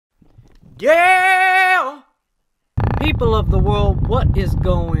Yeah! People of the world, what is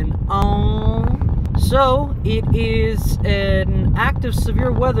going on? So, it is an active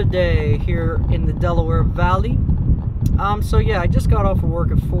severe weather day here in the Delaware Valley. So yeah, I just got off of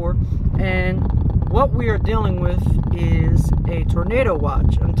work at 4, and what we are dealing with is a tornado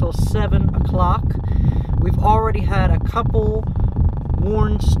watch until 7 o'clock. We've already had a couple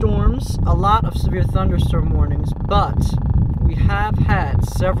warned storms, a lot of severe thunderstorm warnings, but we have had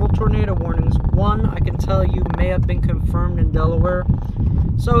several tornado warnings. One, I can tell you, may have been confirmed in Delaware.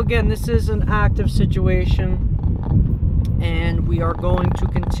 So again, this is an active situation, and we are going to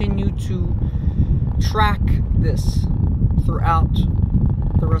continue to track this throughout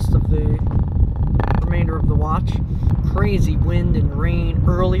the rest of the remainder of the watch. Crazy wind and rain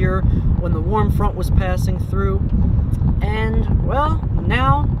earlier when the warm front was passing through, and well,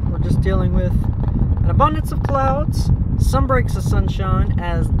 now we're just dealing with an abundance of clouds, some breaks of sunshine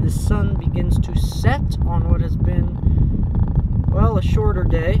as the sun begins to set on what has been, well, a shorter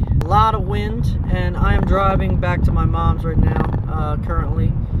day. A lot of wind, and I am driving back to my mom's right now,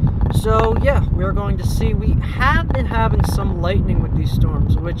 currently. So yeah, we're going to see. We have been having some lightning with these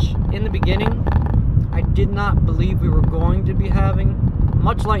storms, which in the beginning I did not believe we were going to be having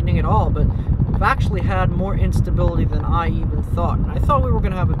much lightning at all, but we've actually had more instability than I even thought. And I thought we were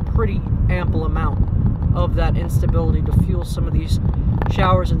going to have a pretty ample amount of that instability to fuel some of these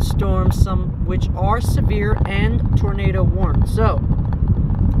showers and storms, some which are severe and tornado warned. So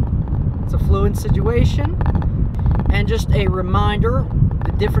it's a fluid situation, and just a reminder,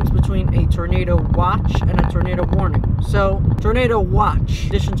 the difference between a tornado watch and a tornado warning. So, tornado watch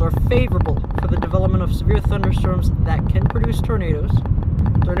conditions are favorable for the development of severe thunderstorms that can produce tornadoes.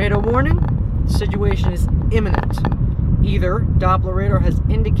 Tornado warning, the situation is imminent. Either Doppler radar has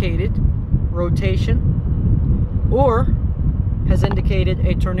indicated rotation, or has indicated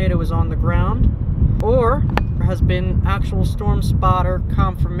a tornado is on the ground, or there has been actual storm spotter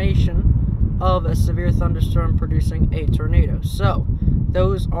confirmation of a severe thunderstorm producing a tornado. So,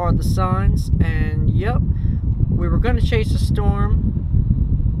 those are the signs, and yep, we were going to chase a storm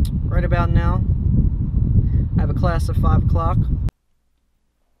right about now. I have a class at 5 o'clock.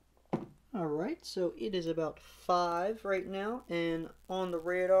 Alright, so it is about 5 right now, and on the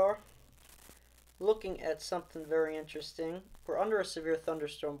radar, looking at something very interesting. We're under a severe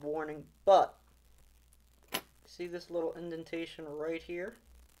thunderstorm warning, but see this little indentation right here?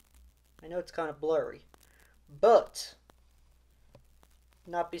 I know it's kind of blurry, but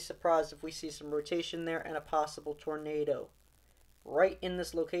not be surprised if we see some rotation there and a possible tornado. Right in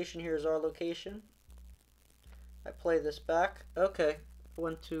this location here is our location. I play this back. Okay, I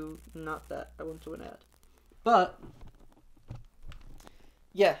went to not that. I went to an ad. But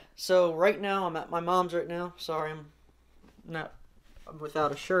yeah, so right now I'm at my mom's right now. Sorry, I'm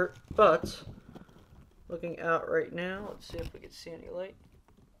without a shirt, but looking out right now. Let's see if we can see any light.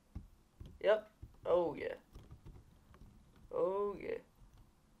 Yep. Oh yeah. Oh yeah.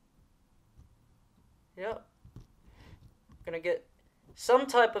 Yep. Gonna get some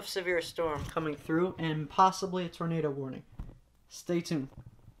type of severe storm coming through, and possibly a tornado warning. Stay tuned.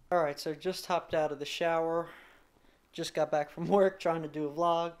 Alright, so just hopped out of the shower. Just got back from work, trying to do a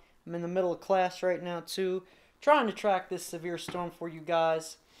vlog. I'm in the middle of class right now too, trying to track this severe storm for you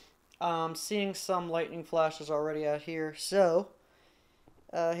guys. Seeing some lightning flashes already out here. So,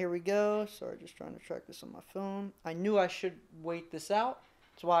 here we go. Sorry, just trying to track this on my phone. I knew I should wait this out.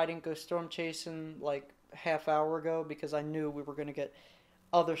 That's why I didn't go storm chasing like half hour ago, because I knew we were going to get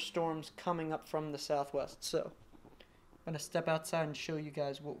other storms coming up from the southwest. So, I'm going to step outside and show you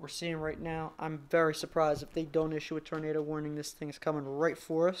guys what we're seeing right now. I'm very surprised if they don't issue a tornado warning. This thing's coming right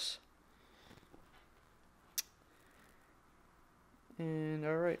for us. And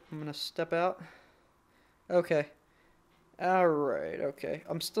alright, I'm going to step out. Okay. Alright, okay.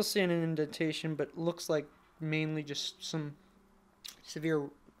 I'm still seeing an indentation, but looks like mainly just some severe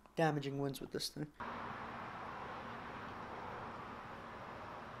damaging winds with this thing.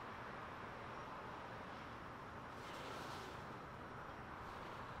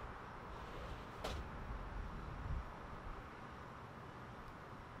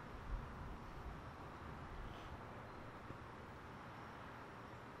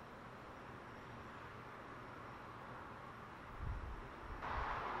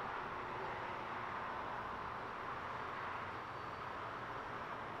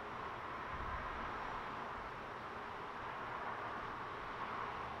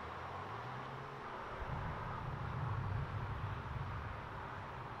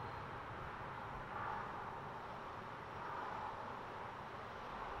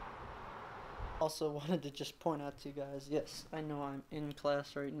 Also wanted to just point out to you guys, yes, I know I'm in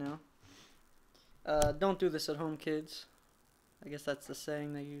class right now. Don't do this at home, kids. I guess that's the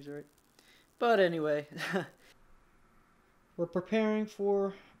saying they use, right? But anyway, we're preparing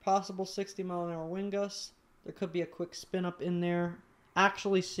for possible 60-mile-an-hour wind gusts. There could be a quick spin up in there.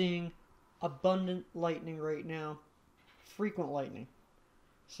 Actually seeing abundant lightning right now. Frequent lightning.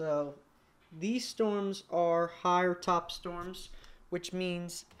 So these storms are higher top storms, which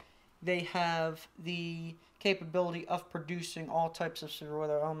means they have the capability of producing all types of severe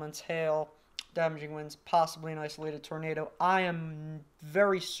weather elements, hail, damaging winds, possibly an isolated tornado. I am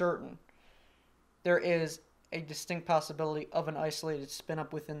very certain there is a distinct possibility of an isolated spin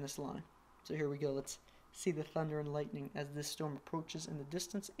up within this line. So here we go. Let's see the thunder and lightning as this storm approaches in the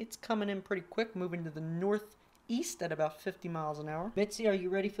distance. It's coming in pretty quick, moving to the northeast at about 50 miles an hour. Bitsy, are you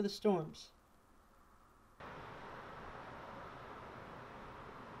ready for the storms?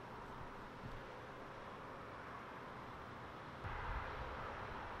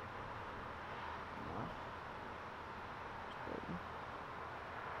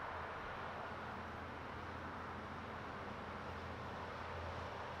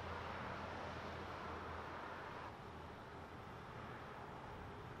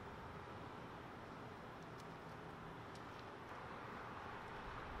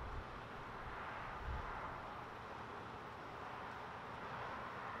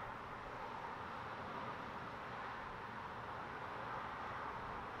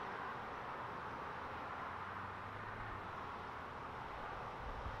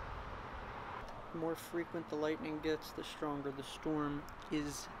 The more frequent the lightning gets, the stronger the storm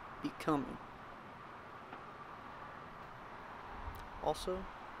is becoming. Also,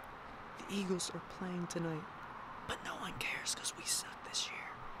 the Eagles are playing tonight, but no one cares because we suck this year.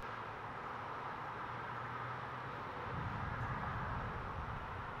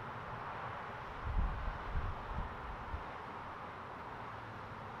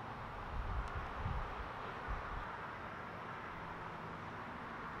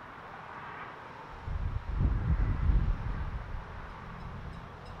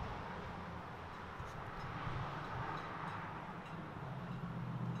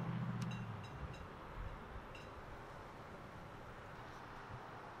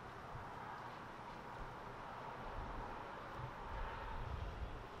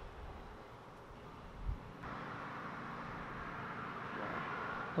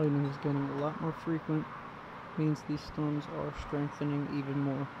 Lightning is getting a lot more frequent, means these storms are strengthening even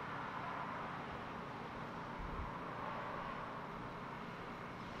more.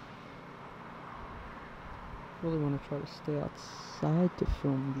 Really want to try to stay outside to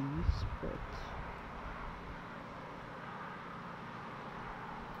film these, but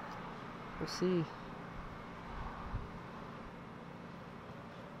we'll see.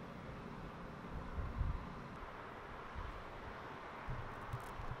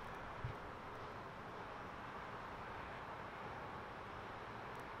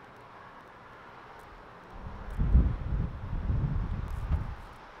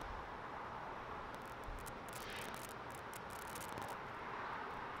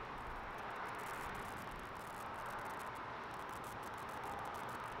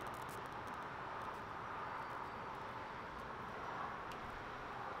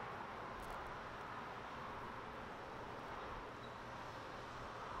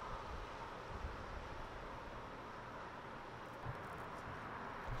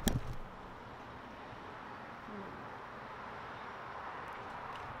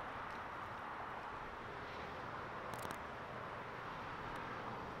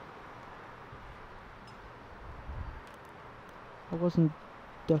 I wasn't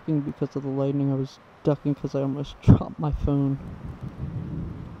ducking because of the lightning, I was ducking because I almost dropped my phone.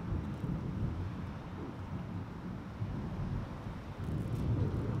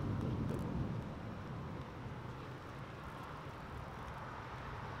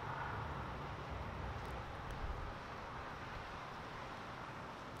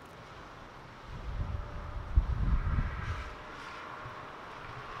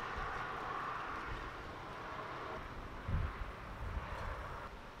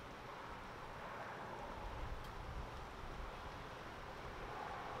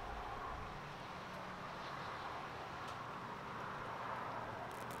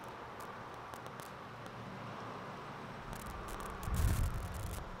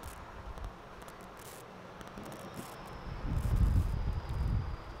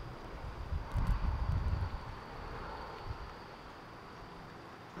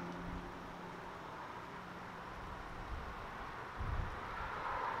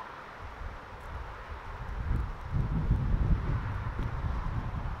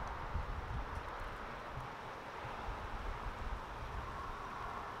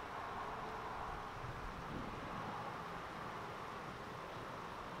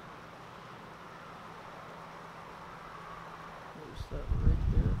 that right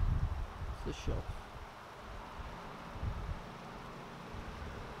there? It's the shelf.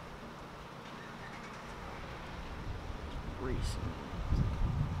 Racing.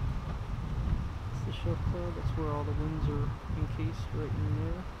 It's the shelf there. That's where all the winds are encased, right in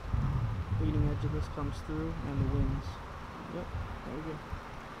there. Leading edge of this comes through, and the winds. Yep, there we go.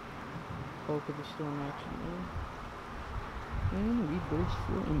 Bulk of the storm action there. And we brace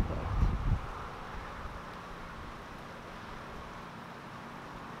for impact.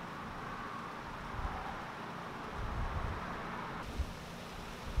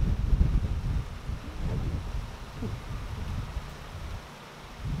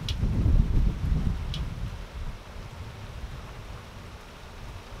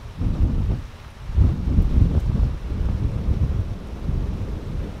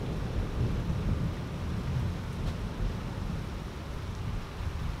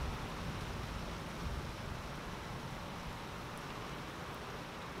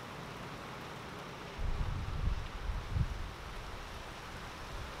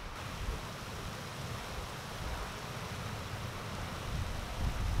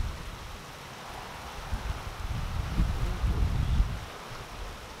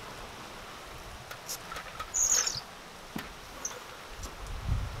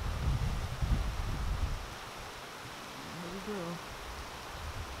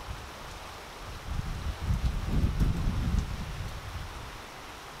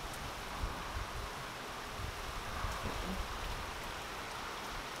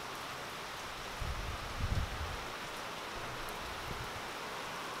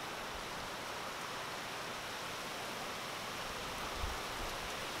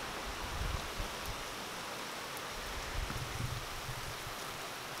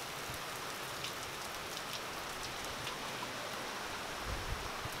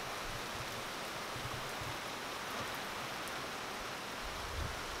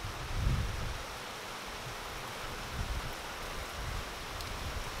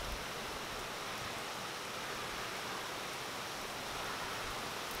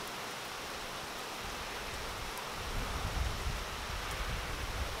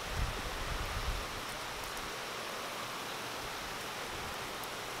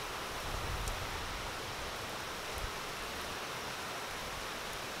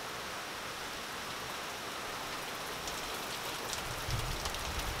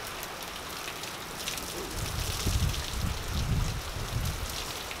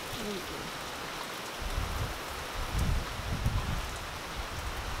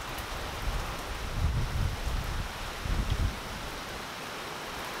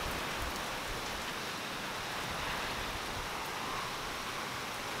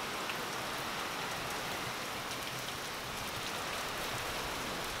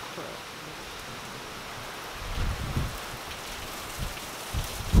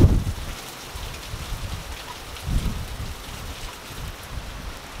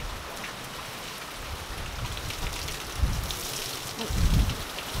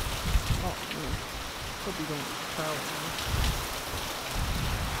 Hope you don't power now.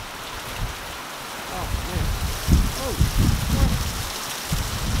 Oh man. Oh, what?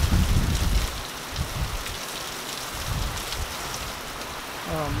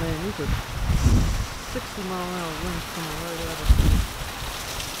 Oh man, these are 60-mile-an-hour winds coming right at us.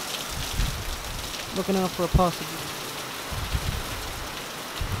 Looking out for a possible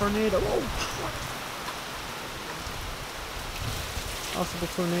tornado. Oh, possible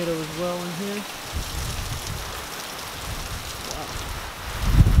tornado as well in here. Wow.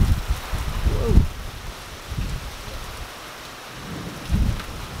 Whoa.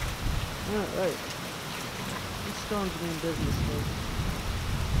 Alright. These storms mean business, folks.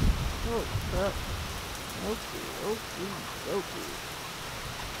 Oh, crap. Okay.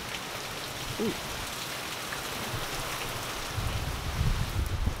 Ooh.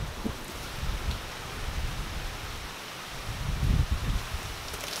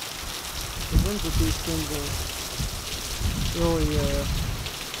 The winds with these things are really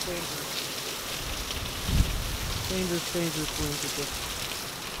dangerous winds with this.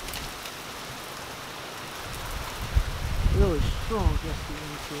 Really strong gusty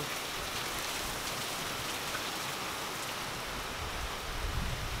winds here.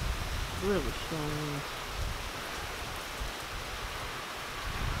 Really strong winds.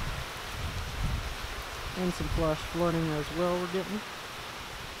 And some flash flooding as well we're getting.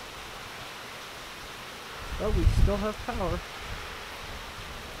 But we still have power.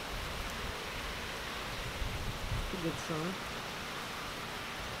 It's a good sign.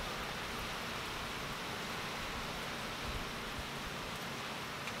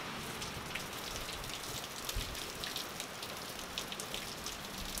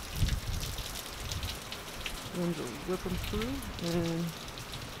 storms are whipping through, and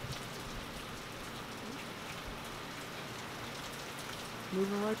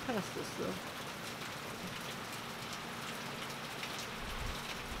moving right past us though.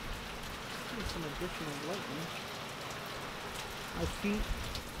 There's some additional lightning. My feet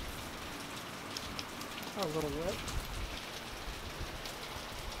are a little wet.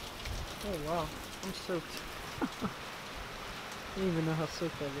 Oh wow, I'm soaked. I don't even know how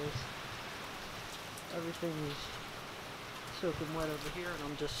soaked that is. Everything is soaking wet over here, and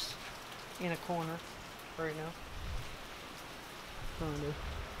I'm just in a corner right now, trying to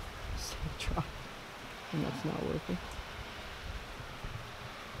stay dry, and that's not working.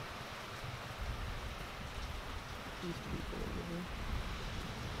 These people over here.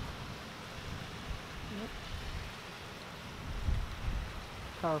 Yep.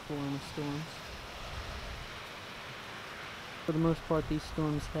 Powerful in the storms. For the most part, these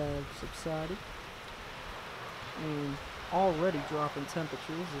storms have subsided, and already dropping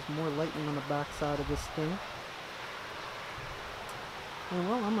temperatures. There's more lightning on the backside of this thing. And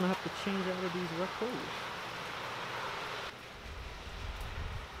well, I'm gonna have to change out of these wet clothes.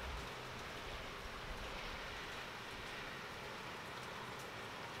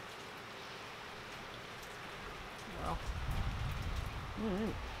 Wow.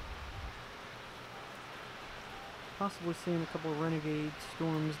 Alright. Possibly seeing a couple of renegade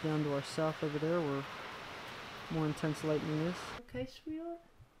storms down to our south over there where more intense lightning is. Okay, sweetheart?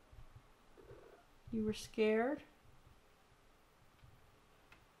 You were scared?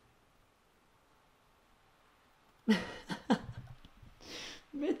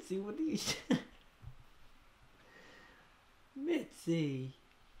 Mitzi, what are you Mitzi,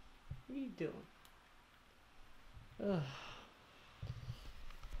 what are you doing? Ugh.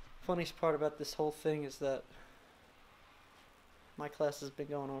 Funniest part about this whole thing is that my class has been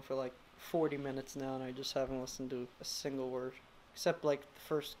going on for like 40 minutes now, and I just haven't listened to a single word, except like the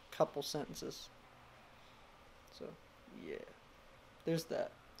first couple sentences. So, yeah, there's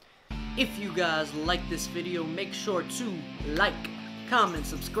that. If you guys like this video, make sure to like, comment,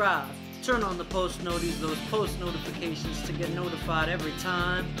 subscribe, turn on the those post notifications to get notified every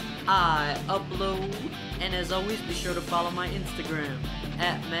time I upload. And as always, be sure to follow my Instagram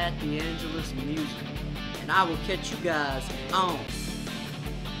at MattDeAngelisMusic. And I will catch you guys on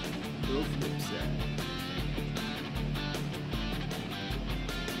the flip side.